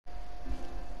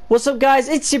What's up, guys?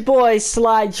 It's your boy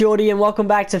Sly Jordy and welcome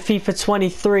back to FIFA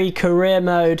 23 Career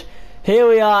Mode. Here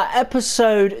we are,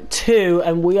 episode 2,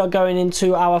 and we are going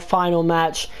into our final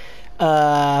match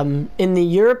in the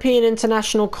European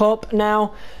International Cup.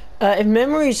 Now, if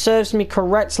memory serves me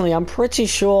correctly, I'm pretty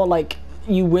sure like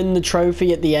you win the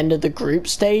trophy at the end of the group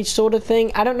stage sort of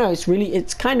thing. I don't know,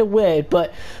 it's kind of weird,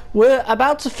 but we're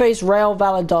about to face Real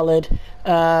Valladolid.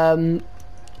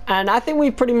 And I think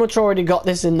we've pretty much already got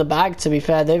this in the bag, to be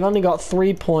fair. They've only got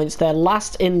 3 points. They're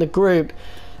last in the group.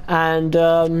 And,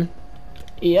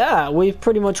 yeah, we've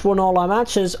pretty much won all our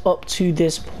matches up to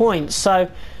this point. So,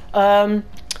 we're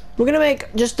going to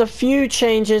make just a few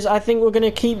changes. I think we're going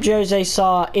to keep Jose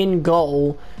Sa in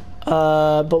goal.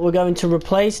 But we're going to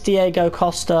replace Diego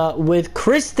Costa with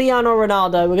Cristiano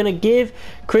Ronaldo. We're going to give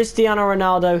Cristiano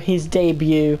Ronaldo his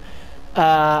debut.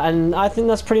 And I think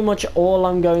that's pretty much all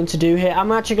I'm going to do here.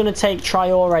 I'm actually going to take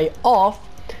Traore off,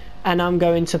 and I'm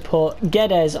going to put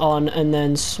Guedes on and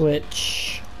then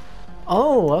switch.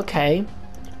 Oh, okay.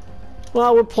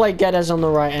 Well, we'll play Guedes on the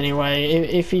right anyway.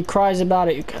 If he cries about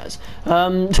it, who cares?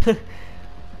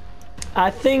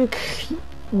 I think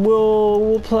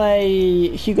we'll play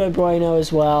Hugo Bueno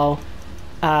as well,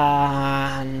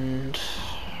 and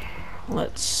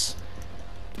let's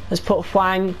put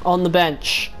Hwang on the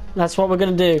bench. That's what we're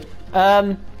going to do.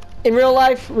 In real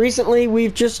life, recently,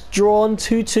 we've just drawn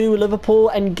 2-2 with Liverpool,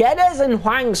 and Guedes and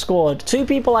Hwang scored. Two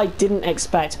people I didn't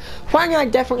expect. Hwang I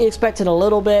definitely expected a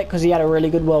little bit because he had a really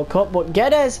good World Cup, but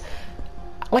Guedes,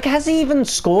 like, has he even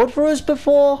scored for us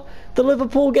before the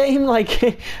Liverpool game?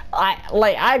 Like,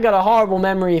 I got a horrible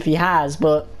memory if he has,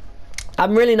 but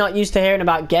I'm really not used to hearing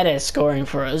about Guedes scoring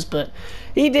for us, but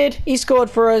he did. He scored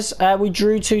for us. We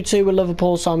drew 2-2 with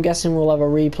Liverpool, so I'm guessing we'll have a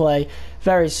replay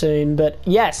very soon. But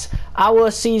yes, our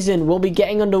season will be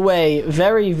getting underway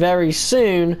very, very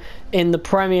soon in the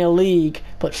Premier League.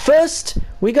 But first,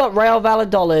 we got Real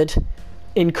Valladolid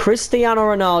in Cristiano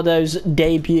Ronaldo's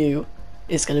debut.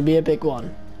 It's going to be a big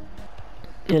one.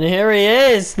 And here he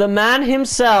is, the man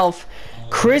himself,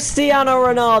 Cristiano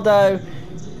Ronaldo.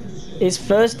 His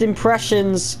first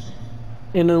impressions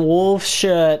in a Wolves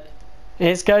shirt.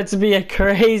 It's going to be a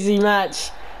crazy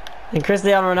match. And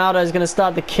Cristiano Ronaldo is going to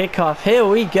start the kickoff. Here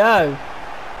we go.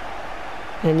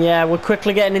 And yeah, we're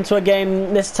quickly getting into a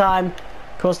game this time.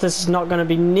 Of course, this is not going to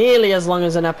be nearly as long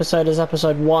as an episode as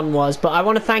episode 1 was. But I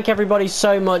want to thank everybody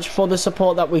so much for the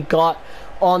support that we got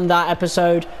on that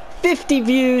episode. 50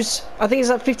 views. I think it's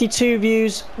at 52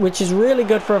 views, which is really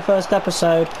good for a first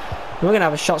episode. We're going to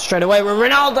have a shot straight away with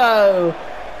Ronaldo.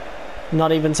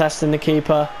 Not even testing the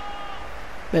keeper.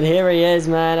 But here he is,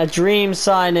 man. A dream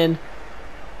signing.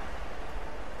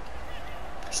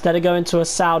 Instead of going to a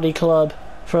Saudi club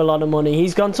for a lot of money,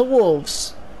 he's gone to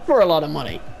Wolves for a lot of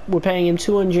money. We're paying him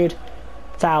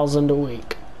 200,000 a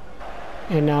week.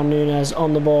 And now Nunes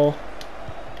on the ball.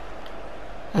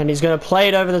 And he's going to play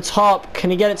it over the top.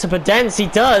 Can he get it to Podence? He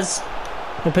does.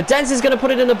 And Podence is going to put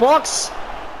it in the box.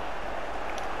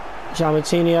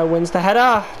 Moutinho wins the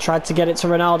header. Tried to get it to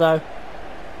Ronaldo.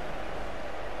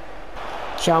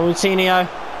 Moutinho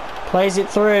plays it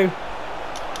through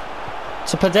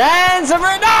to Podence and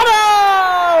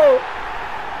Ronaldo!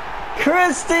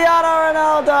 Cristiano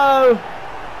Ronaldo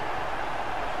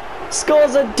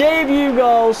scores a debut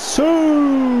goal.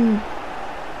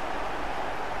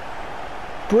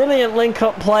 Brilliant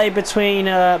link-up play between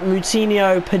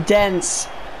Moutinho, Podence,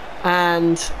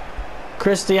 and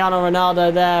Cristiano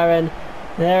Ronaldo there, and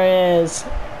there he is.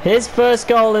 His first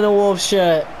goal in a Wolves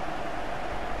shirt.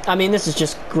 I mean, this is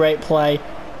just great play.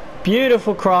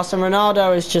 Beautiful cross, and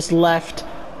Ronaldo is just left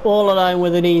all alone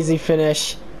with an easy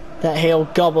finish that he'll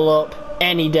gobble up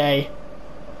any day.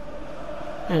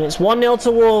 And it's 1-0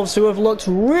 to Wolves, who have looked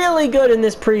really good in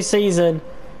this pre-season.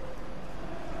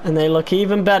 And they look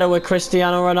even better with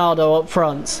Cristiano Ronaldo up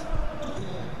front.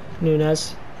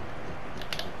 Nunes.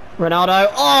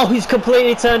 Ronaldo. Oh, he's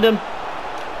completely turned him.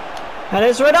 And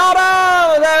it's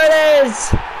Ronaldo! There it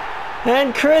is!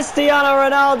 And Cristiano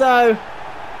Ronaldo.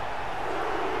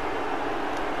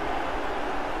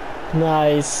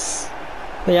 Nice.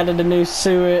 They added a new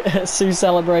Sue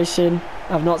celebration.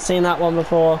 I've not seen that one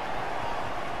before.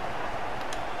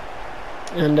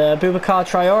 And Boubacar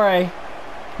Traore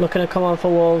looking to come on for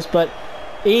Wolves, but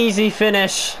easy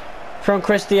finish from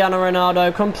Cristiano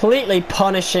Ronaldo, completely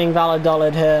punishing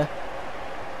Valladolid here.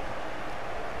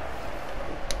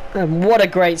 And what a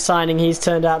great signing he's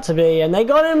turned out to be. And they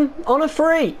got him on a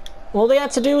free. All they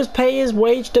had to do was pay his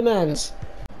wage demands.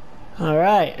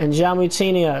 Alright, and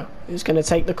Moutinho, who's going to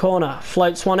take the corner.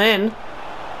 Floats one in.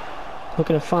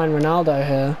 Looking to find Ronaldo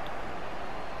here.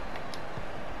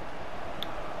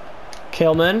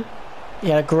 Kilman. He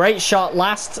had a great shot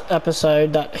last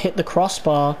episode that hit the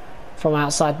crossbar from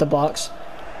outside the box.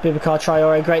 Boubacar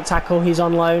Traore, great tackle. He's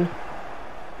on loan.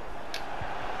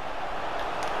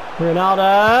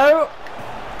 Ronaldo.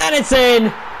 And it's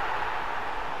in.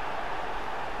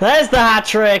 There's the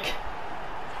hat-trick.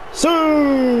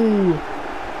 So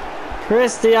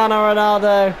Cristiano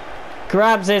Ronaldo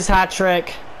grabs his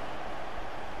hat-trick.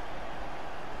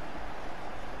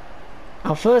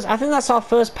 I think that's our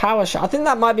first power shot. I think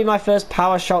that might be my first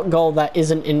power shot goal that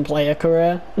isn't in player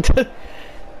career.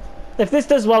 If this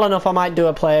does well enough, I might do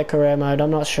a player career mode.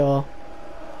 I'm not sure.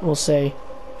 We'll see.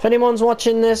 If anyone's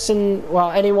watching this, and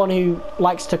well, anyone who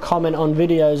likes to comment on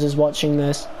videos is watching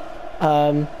this,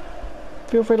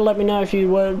 feel free to let me know if you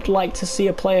would like to see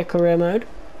a player career mode.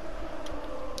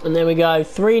 And there we go,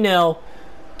 3-0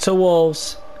 to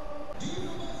Wolves.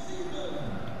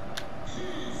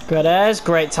 Guedes,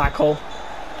 great tackle.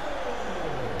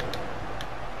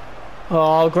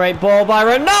 Oh, great ball by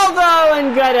Ronaldo,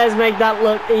 and Guedes make that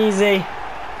look easy.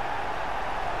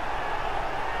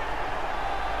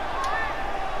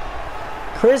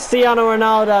 Cristiano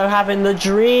Ronaldo having the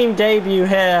dream debut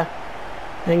here.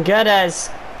 And Guedes,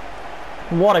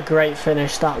 what a great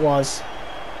finish that was.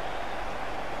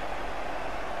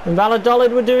 And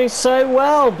Valladolid were doing so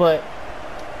well, but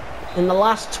in the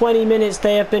last 20 minutes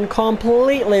they have been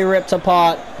completely ripped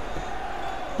apart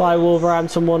by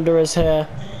Wolverhampton Wanderers here.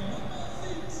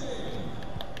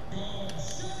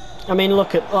 I mean,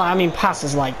 look at,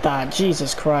 passes like that,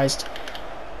 Jesus Christ.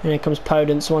 And here comes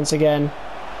Podence once again.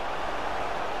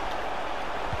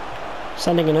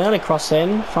 Sending an early cross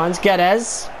in, finds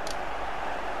Guedes.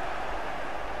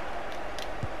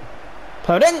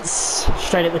 Podence,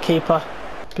 straight at the keeper.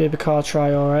 Boubacar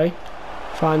Traore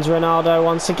finds Ronaldo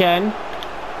once again.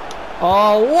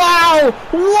 Oh, wow!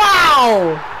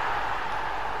 Wow!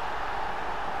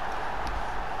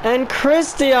 And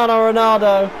Cristiano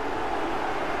Ronaldo,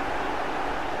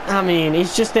 I mean,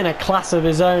 he's just in a class of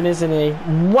his own, isn't he?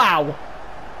 Wow!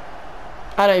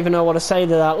 I don't even know what to say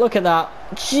to that. Look at that.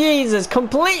 Jesus,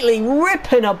 completely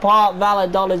ripping apart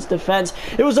Valladolid's defense.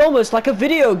 It was almost like a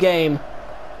video game.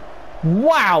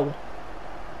 Wow!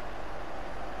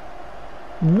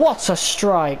 What a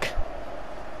strike.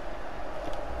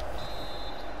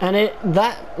 And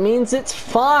that means it's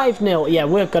 5-0. Yeah,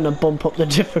 we're going to bump up the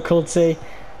difficulty.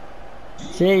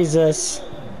 Jesus.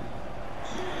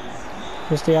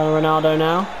 Cristiano Ronaldo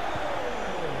now.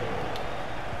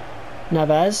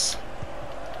 Neves.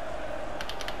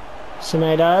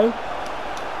 Semedo.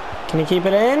 Can he keep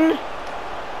it in?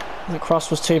 The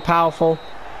cross was too powerful.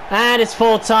 And it's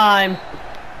full time.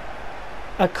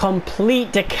 A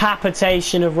complete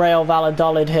decapitation of Real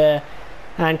Valladolid here.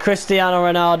 And Cristiano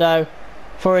Ronaldo,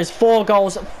 for his 4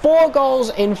 goals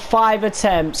in 5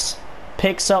 attempts,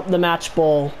 picks up the match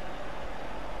ball.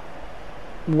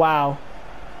 Wow.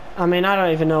 I mean, I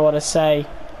don't even know what to say.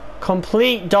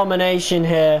 Complete domination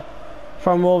here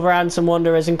from Wolverhampton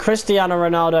Wanderers, and Cristiano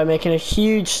Ronaldo making a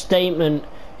huge statement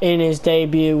in his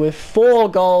debut with 4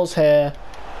 goals here.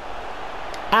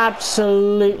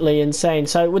 Absolutely insane.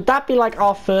 So would that be like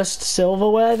our first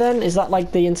silverware then? Is that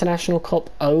like the International Cup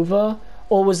over?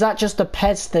 Or was that just a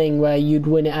PES thing where you'd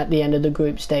win it at the end of the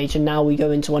group stage and now we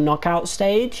go into a knockout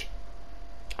stage?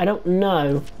 I don't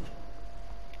know.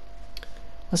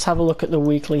 Let's have a look at the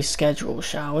weekly schedule,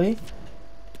 shall we?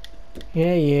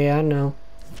 Yeah, I know.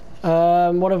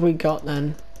 What have we got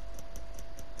then?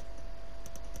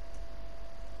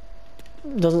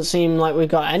 Doesn't seem like we've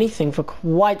got anything for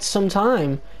quite some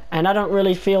time, and I don't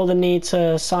really feel the need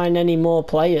to sign any more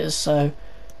players, so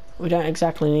we don't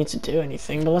exactly need to do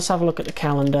anything. But let's have a look at the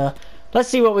calendar. Let's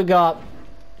see what we got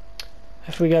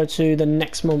if we go to the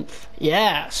next month.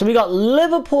 Yeah, so we got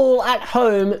Liverpool at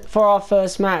home for our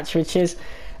first match, which is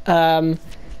quite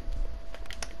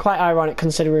ironic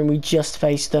considering we just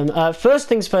faced them. First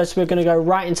things first, we're going to go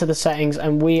right into the settings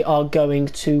and we are going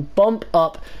to bump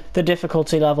up the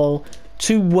difficulty level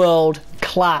to world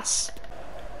class.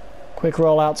 Quick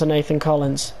roll out to Nathan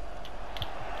Collins.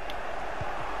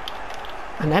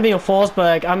 And Emil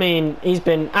Forsberg, I mean, he's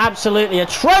been absolutely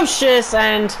atrocious,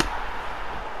 and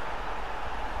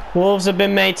Wolves have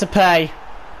been made to pay.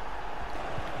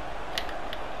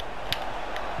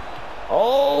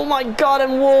 Oh my god,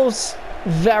 and Wolves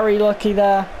very lucky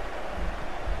there.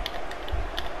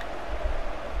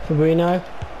 Fabinho.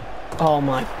 Oh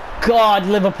my god,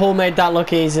 Liverpool made that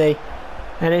look easy.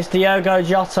 And it's Diogo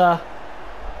Jota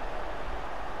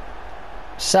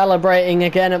celebrating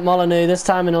again at Molineux, this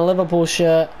time in a Liverpool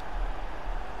shirt.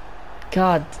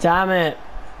 God damn it.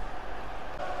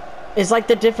 It's like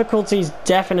the difficulty's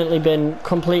definitely been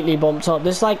completely bumped up.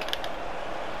 There's like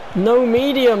No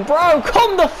medium. Bro,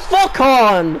 come the fuck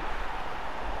on!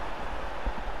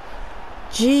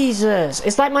 Jesus.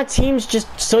 It's like my team's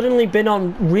just suddenly been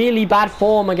on really bad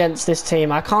form against this team.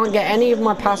 I can't get any of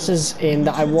my passes in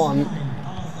that I want.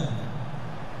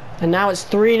 And now it's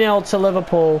 3-0 to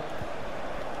Liverpool.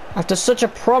 After such a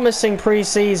promising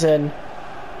pre-season.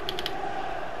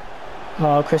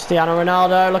 Oh, Cristiano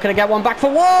Ronaldo looking to get one back for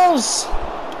Wolves!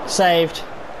 Saved.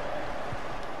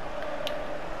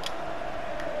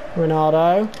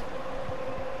 Ronaldo.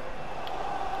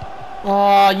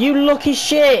 Oh, you lucky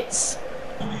shits!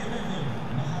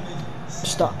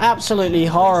 Just an absolutely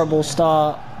horrible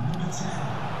start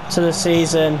to the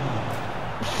season.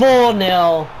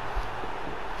 4-0.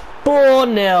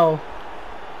 4-0.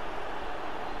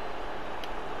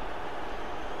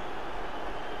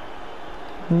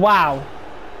 Wow.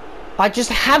 I just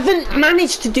haven't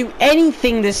managed to do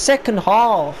anything this second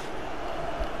half.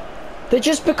 They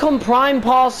just become prime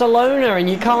Barcelona and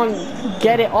you can't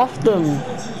get it off them.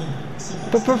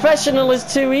 But professional is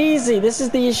too easy. This is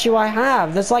the issue I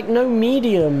have. There's like no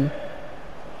medium.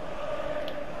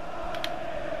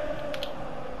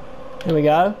 Here we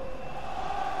go.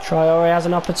 Traore has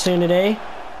an opportunity.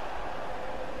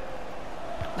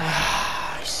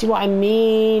 You see what I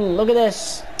mean? Look at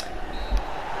this.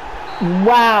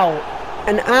 Wow.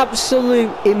 An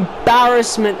absolute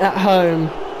embarrassment at home.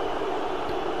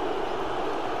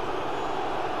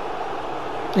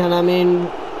 And I mean,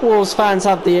 Wolves fans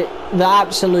have the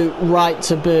absolute right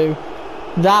to boo.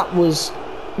 That was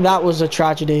a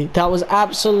tragedy. That was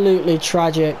absolutely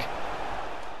tragic.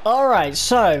 Alright,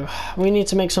 so we need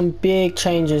to make some big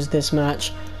changes this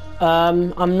match.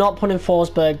 I'm not putting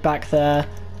Forsberg back there.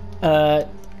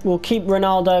 We'll keep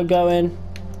Ronaldo going.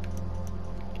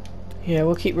 Yeah,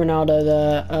 we'll keep Ronaldo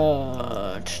there.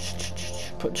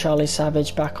 Put Charlie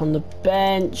Savage back on the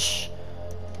bench.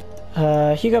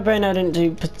 Hugo Bueno didn't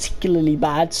do particularly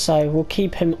bad, so we'll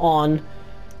keep him on.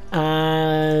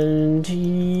 And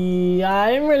yeah,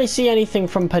 I didn't really see anything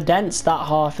from Podence that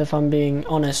half, if I'm being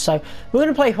honest. So we're going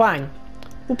to play Hwang.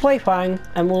 We'll play Hwang,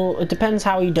 and it depends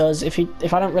how he does. If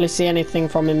I don't really see anything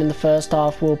from him in the first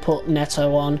half, we'll put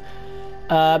Neto on.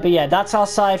 But yeah, that's our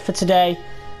side for today.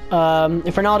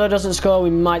 If Ronaldo doesn't score, we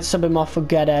might sub him off for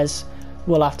Guedes.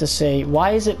 We'll have to see.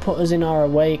 Why is it put us in our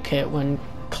away kit when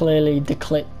clearly the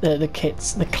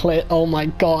kit, oh my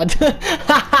god.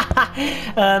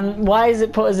 Why is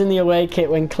it put us in the away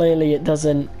kit when clearly it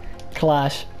doesn't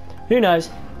clash? Who knows?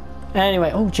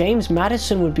 Anyway, oh, James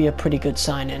Maddison would be a pretty good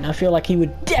sign-in. I feel like he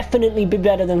would definitely be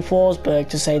better than Forsberg,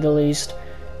 to say the least.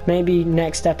 Maybe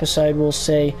next episode we'll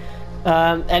see.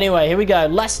 Anyway, here we go.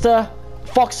 Leicester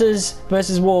Foxes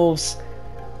versus Wolves.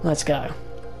 Let's go.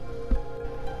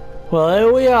 Well,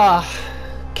 here we are.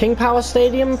 King Power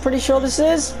Stadium, pretty sure this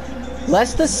is.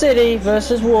 Leicester City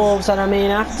versus Wolves, and I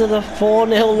mean, after the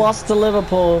 4-0 loss to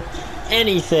Liverpool,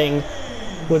 anything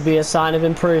would be a sign of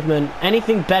improvement.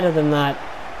 Anything better than that.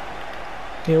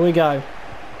 Here we go.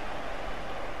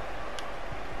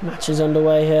 Match is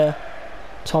underway here.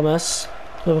 Thomas.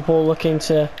 Liverpool looking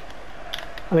to...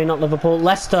 I mean, not Liverpool.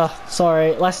 Leicester.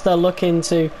 Sorry. Leicester looking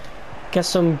to get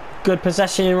some good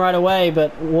possession in right away,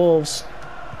 but Wolves...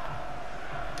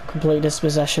 complete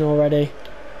dispossession already.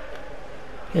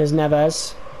 Here's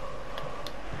Neves.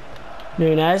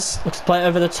 Nunes. Looks to play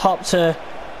over the top to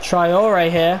Traore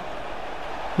here.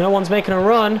 No one's making a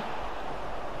run.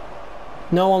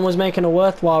 No one was making a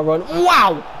worthwhile run.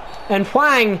 Wow! And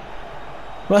Hwang,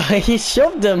 well, he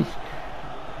shoved him.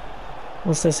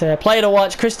 What's this here? Play to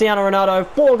watch. Cristiano Ronaldo.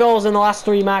 4 goals in the last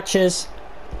 3 matches.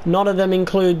 None of them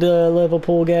include the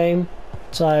Liverpool game.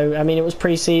 So, I mean, it was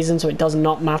pre-season, so it does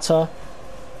not matter.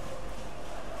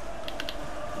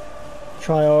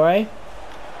 Traore.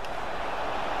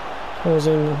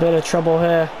 Causing a bit of trouble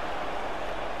here.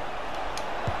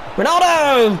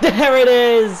 Ronaldo! There it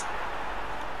is!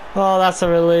 Oh, that's a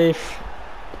relief.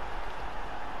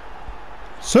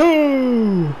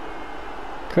 So,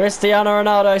 Cristiano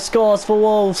Ronaldo scores for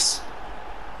Wolves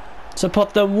to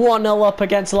put them 1-0 up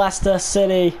against Leicester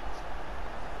City.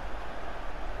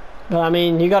 But I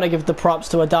mean, you got to give the props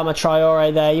to Adama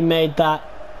Traore there. He made that.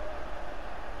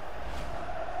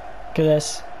 Look at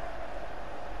this.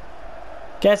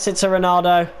 Gets it to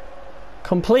Ronaldo.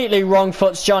 Completely wrong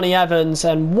foots Johnny Evans,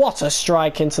 and what a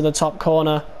strike into the top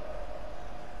corner.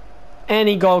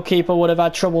 Any goalkeeper would have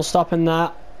had trouble stopping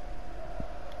that.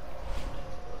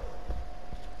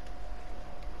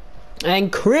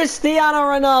 And Cristiano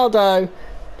Ronaldo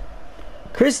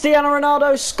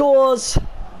scores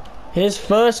his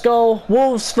first goal,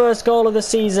 Wolves' first goal of the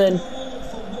season.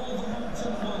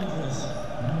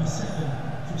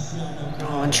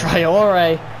 Oh, and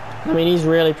Traore I mean, he's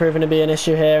really proven to be an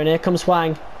issue here. And here comes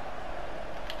Hwang.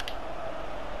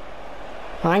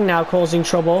 Hwang now causing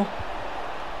trouble.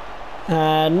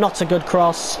 Not a good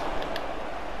cross.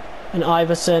 And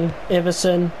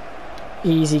Iverson.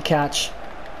 Easy catch.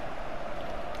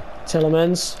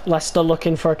 Tillemans. Leicester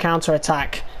looking for a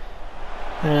counter-attack.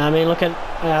 And I mean, look at...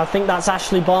 I think that's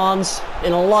Ashley Barnes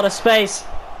in a lot of space.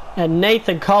 And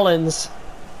Nathan Collins.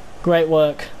 Great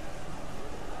work.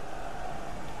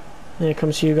 Here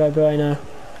comes Hugo Bueno.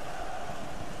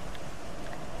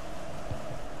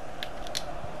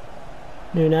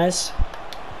 Nunes.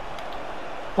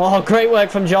 Oh, great work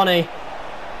from Johnny.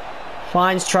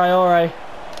 Finds Traore.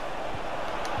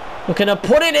 Looking to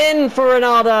put it in for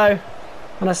Ronaldo.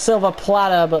 On a silver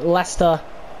platter, but Leicester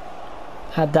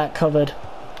had that covered.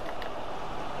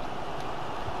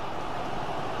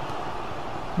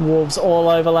 Wolves all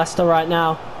over Leicester right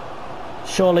now.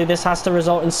 Surely this has to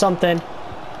result in something.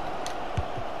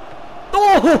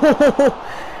 Oh!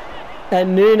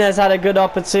 And Nunes had a good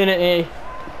opportunity.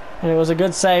 And it was a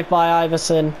good save by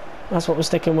Iverson. That's what we're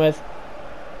sticking with.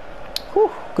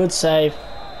 Whew, good save.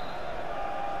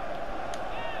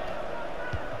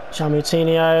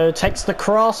 Moutinho takes the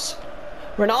cross.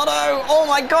 Ronaldo! Oh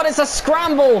my god, it's a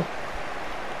scramble!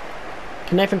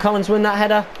 Can Nathan Collins win that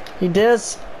header? He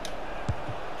does.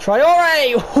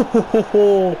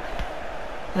 Traore!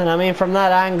 And I mean, from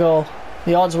that angle,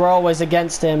 the odds were always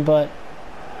against him, but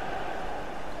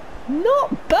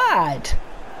not bad.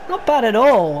 Not bad at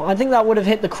all. I think that would have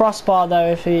hit the crossbar though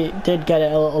if he did get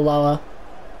it a little lower.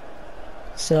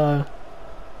 So,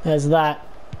 there's that.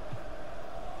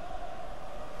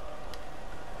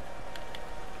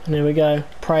 And here we go.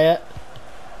 Prayet.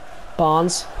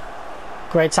 Barnes.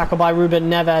 Great tackle by Ruben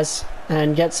Neves.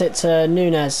 And gets it to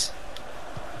Nunes.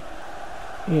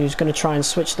 Who's going to try and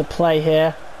switch the play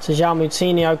here. To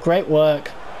Moutinho. Great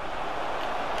work.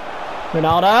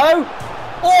 Ronaldo.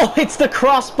 Oh, it's the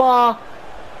crossbar.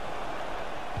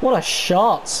 What a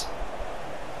shot.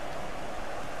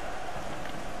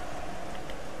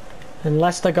 And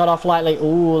Leicester got off lightly.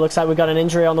 Ooh, looks like we got an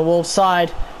injury on the Wolves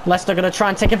side. Leicester going to try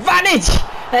and take advantage.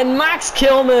 And Max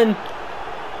Kilman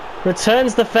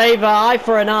returns the favour. Eye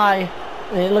for an eye.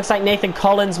 And it looks like Nathan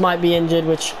Collins might be injured,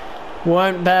 which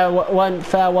won't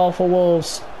fare well for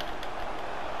Wolves.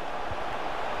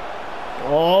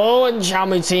 Oh, and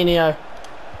Moutinho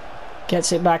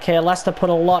gets it back here. Leicester put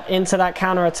a lot into that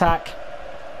counter-attack.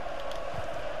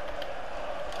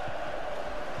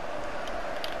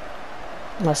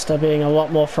 Leicester being a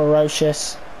lot more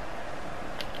ferocious.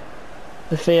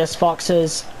 The Fierce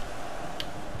Foxes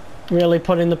really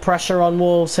putting the pressure on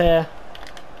Wolves here.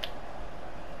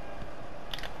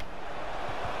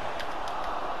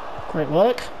 Great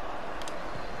work.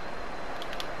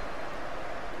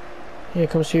 Here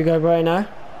comes Hugo Bueno.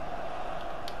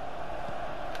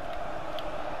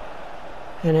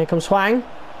 And here comes Hwang.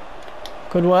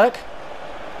 Good work.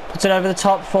 Puts it over the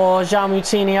top for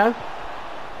Moutinho.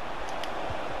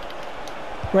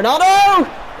 Ronaldo!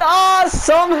 Ah,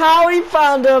 somehow he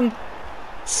found him.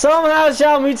 Somehow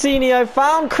Moutinho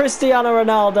found Cristiano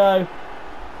Ronaldo.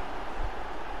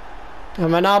 And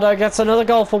Ronaldo gets another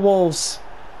goal for Wolves.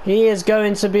 He is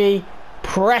going to be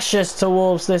precious to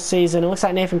Wolves this season. It looks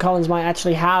like Nathan Collins might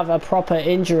actually have a proper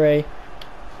injury,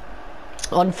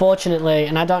 unfortunately,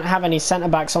 and I don't have any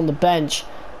centre-backs on the bench.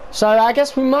 So I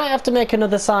guess we might have to make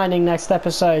another signing next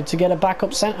episode to get a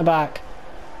backup centre-back,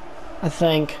 I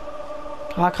think.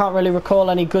 I can't really recall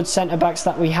any good centre-backs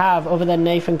that we have other than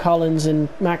Nathan Collins and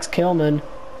Max Kilman.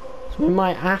 So we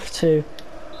might have to.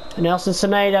 And Nelson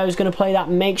Semedo is going to play that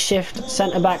makeshift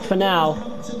centre-back for now.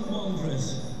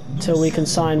 Until we can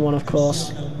sign one, of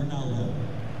course.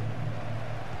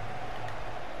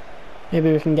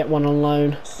 Maybe we can get one on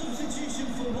loan.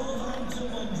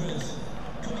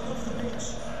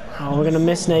 Oh, we're going to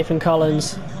miss Nathan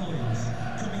Collins.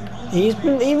 He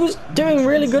was doing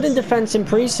really good in defence in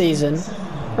pre-season.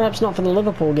 Perhaps not for the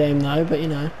Liverpool game though, but you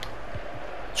know.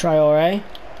 Traore.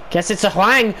 Guess it's a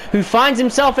Hwang who finds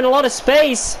himself in a lot of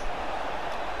space.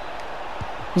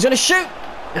 He's going to shoot.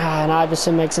 Ah, and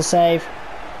Iverson makes a save.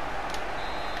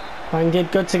 Hwang did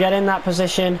good to get in that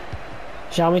position.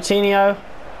 Moutinho.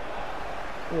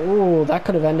 Ooh, that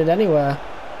could have ended anywhere.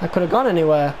 That could have gone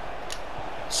anywhere.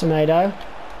 Semedo.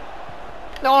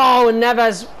 Oh, and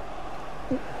Neves.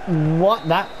 What?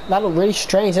 That looked really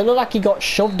strange. It looked like he got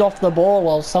shoved off the ball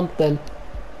or something.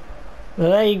 Well,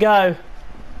 there you go.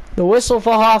 The whistle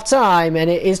for half-time, and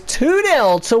it is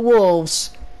 2-0 to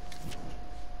Wolves.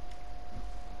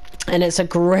 And it's a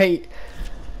great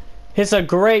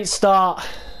start.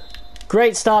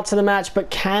 Great start to the match,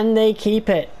 but can they keep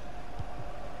it?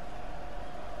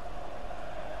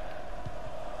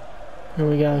 Here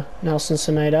we go. Nelson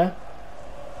Semedo.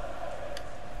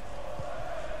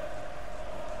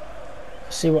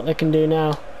 See what they can do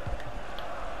now.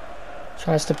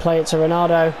 Tries to play it to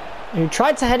Ronaldo, who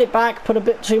tried to head it back, put a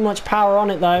bit too much power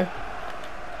on it though.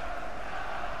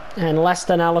 And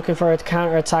Leicester now looking for a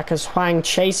counter-attack as Hwang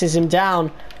chases him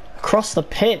down across the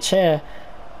pitch here.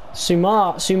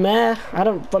 Sumer, I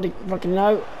don't fucking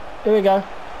know. Here we go.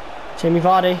 Jamie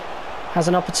Vardy has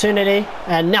an opportunity,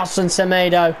 and Nelson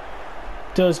Semedo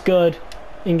does good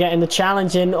in getting the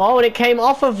challenge in. Oh, and it came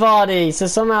off of Vardy, so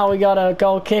somehow we got a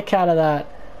goal kick out of that.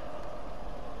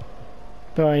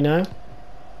 Very no.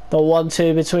 The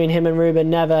 1-2 between him and Ruben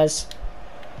Neves.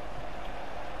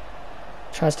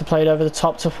 Tries to play it over the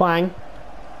top to Hwang.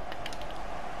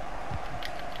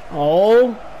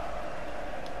 Oh.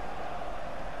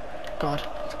 God.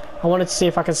 I wanted to see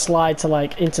if I could slide to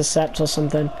like intercept or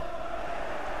something.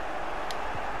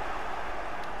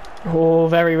 Oh,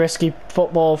 very risky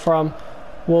football from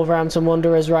Wolverhampton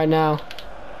Wanderers right now.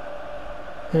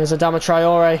 There's Adama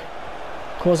Traore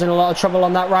causing a lot of trouble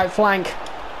on that right flank.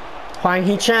 Hwang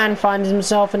Hee-chan finds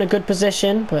himself in a good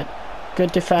position, but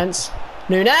good defence.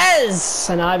 Nunez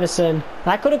and Iverson.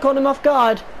 That could have caught him off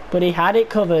guard, but he had it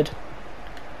covered.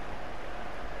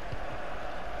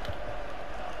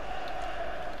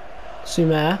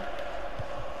 Sumer.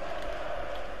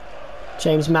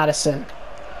 James Maddison.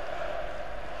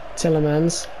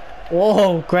 Tillemans.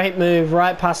 Whoa, great move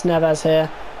right past Neves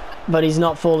here, but he's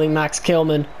not fooling Max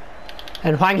Kilman.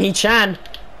 And Hwang Hee-chan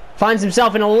finds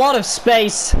himself in a lot of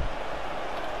space.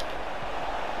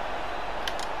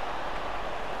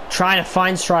 Trying to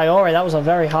find Traore. That was a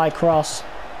very high cross.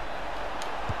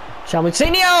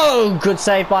 Moutinho! Good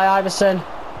save by Iverson.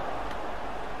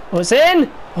 Oh, it's in!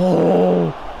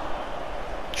 Oh!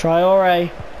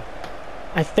 Traore.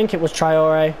 I think it was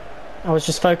Traore. I was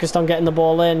just focused on getting the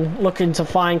ball in, looking to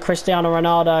find Cristiano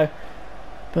Ronaldo.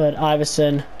 But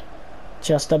Iverson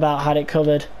just about had it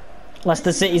covered.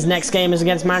 Leicester City's next game is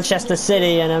against Manchester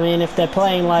City, and I mean, if they're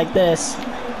playing like this,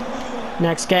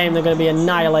 next game they're going to be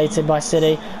annihilated by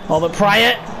City. Oh, but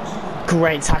Pryor,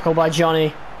 great tackle by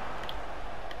Johnny.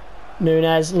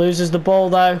 Nunez loses the ball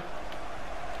though.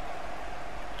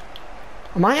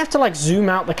 I might have to like zoom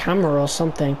out the camera or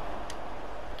something.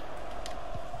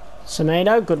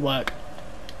 Semedo, good work.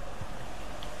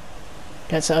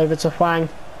 Gets it over to Hwang,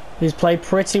 who's played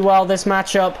pretty well this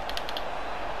matchup.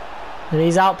 And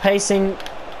he's outpacing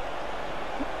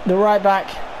the right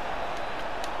back.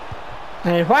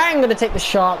 And Hwang going to take the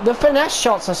shot. The finesse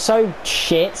shots are so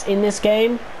shit in this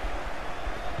game.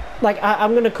 Like,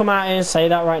 I'm going to come out here and say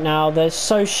that right now. They're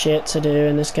so shit to do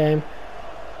in this game.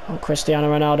 Oh,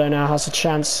 Cristiano Ronaldo now has a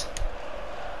chance.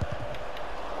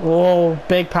 Whoa,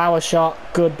 big power shot.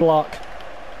 Good block.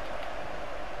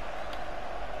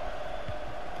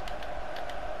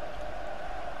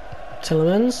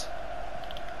 Tillemans.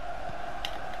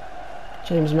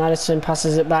 James Maddison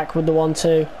passes it back with the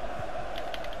 1-2.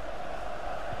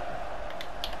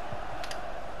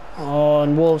 Oh,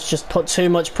 and Wolves just put too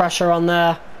much pressure on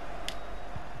there.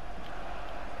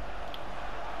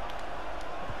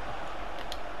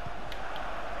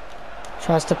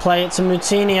 Tries to play it to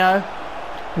Moutinho,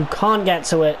 who can't get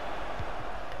to it.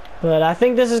 But I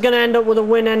think this is going to end up with a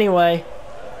win anyway.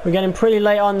 We're getting pretty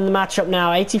late on in the matchup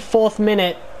now. 84th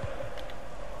minute.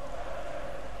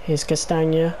 Here's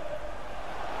Castagna.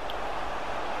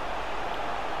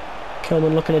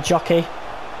 Kilman looking at Jockey.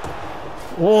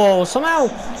 Whoa, somehow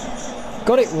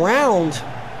got it round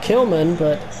Kilman,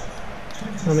 but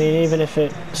I mean, even if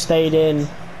it stayed in,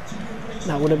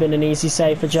 that would have been an easy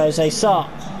save for Jose Sa.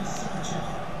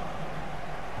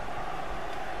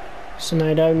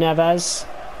 Semedo, Neves,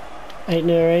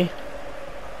 Aït-Nouri.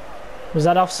 Was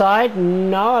that offside?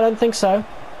 No, I don't think so.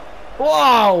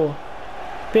 Whoa!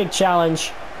 Big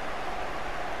challenge.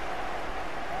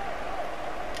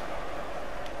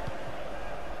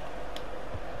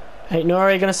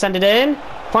 Aït-Nouri going to send it in.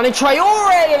 Finding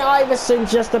Traore, and Iverson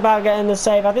just about getting the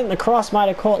save. I think the cross might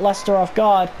have caught Leicester off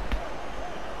guard.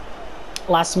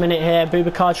 Last minute here,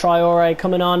 Boubacar Traore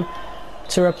coming on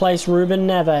to replace Ruben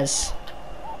Neves.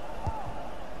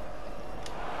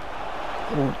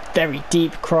 Ooh, very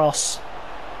deep cross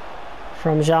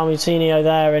from João Moutinho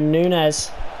there, and Nunez.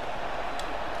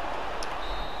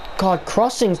 God,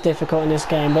 crossing's difficult in this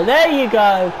game, but there you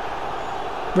go.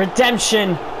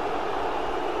 Redemption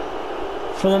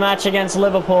for the match against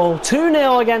Liverpool.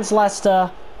 2-0 against Leicester.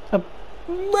 A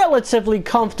relatively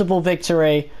comfortable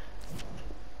victory.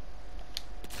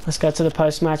 Let's go to the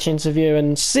post-match interview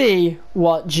and see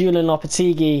what Julian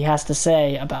Lopetegui has to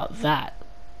say about that.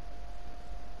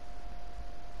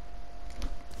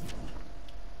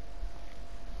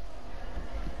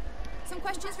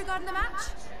 questions regarding the match?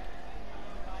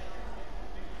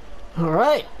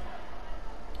 Alright.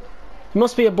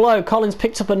 Must be a blow. Collins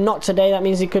picked up a knock today. That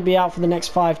means he could be out for the next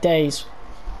 5 days.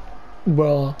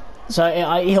 Well, so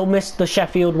he'll miss the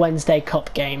Sheffield Wednesday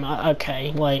Cup game.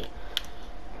 Okay, like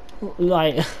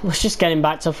let's just get him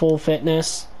back to full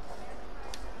fitness.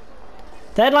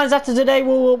 The headlines after today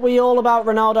will be all about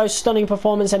Ronaldo's stunning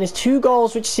performance and his 2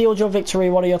 goals which sealed your victory.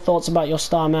 What are your thoughts about your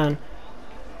star man?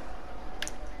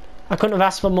 I couldn't have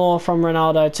asked for more from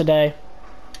Ronaldo today.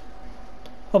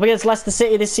 Up against Leicester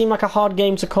City, this seemed like a hard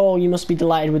game to call. You must be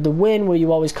delighted with the win. Were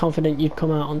you always confident you'd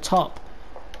come out on top?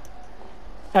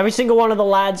 Every single one of the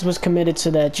lads was committed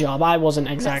to their job. I wasn't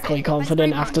exactly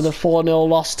confident after the 4-0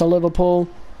 loss to Liverpool.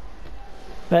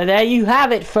 But there you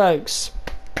have it, folks.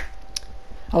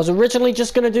 I was originally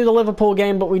just going to do the Liverpool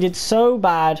game, but we did so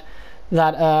bad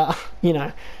that, you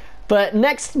know. But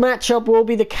next matchup will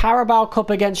be the Carabao Cup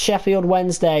against Sheffield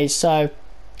Wednesday. So,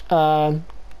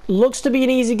 looks to be an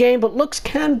easy game, but looks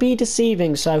can be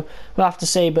deceiving. So, we'll have to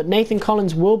see. But Nathan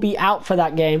Collins will be out for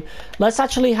that game. Let's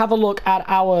actually have a look at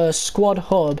our squad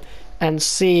hub and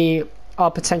see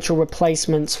our potential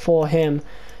replacements for him.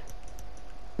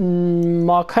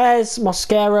 Marquez,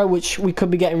 Mosquera, which we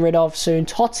could be getting rid of soon.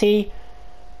 Totti,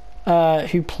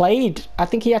 who played, I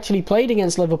think he actually played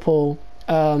against Liverpool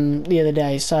the other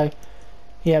day. So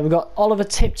yeah, we've got Oliver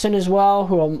Tipton as well,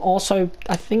 who I'm also,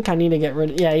 I think I need to get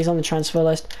rid of. Yeah, he's on the transfer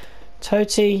list.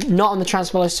 Totti, not on the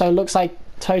transfer list, so it looks like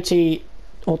Totti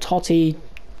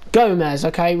Gomez,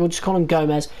 okay, we'll just call him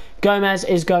Gomez. Gomez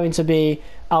is going to be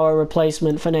our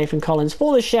replacement for Nathan Collins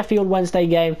for the Sheffield Wednesday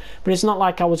game, but it's not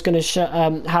like I was going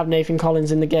to have Nathan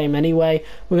Collins in the game anyway.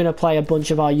 We're going to play a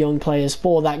bunch of our young players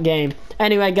for that game.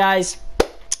 Anyway, guys,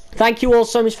 thank you all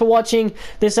so much for watching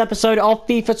this episode of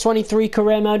FIFA 23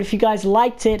 Career Mode. If you guys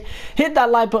liked it, hit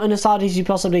that like button as hard as you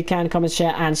possibly can, comment,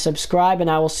 share, and subscribe, and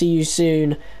I will see you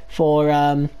soon for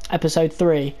episode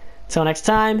 3. Till next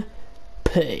time,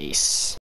 peace.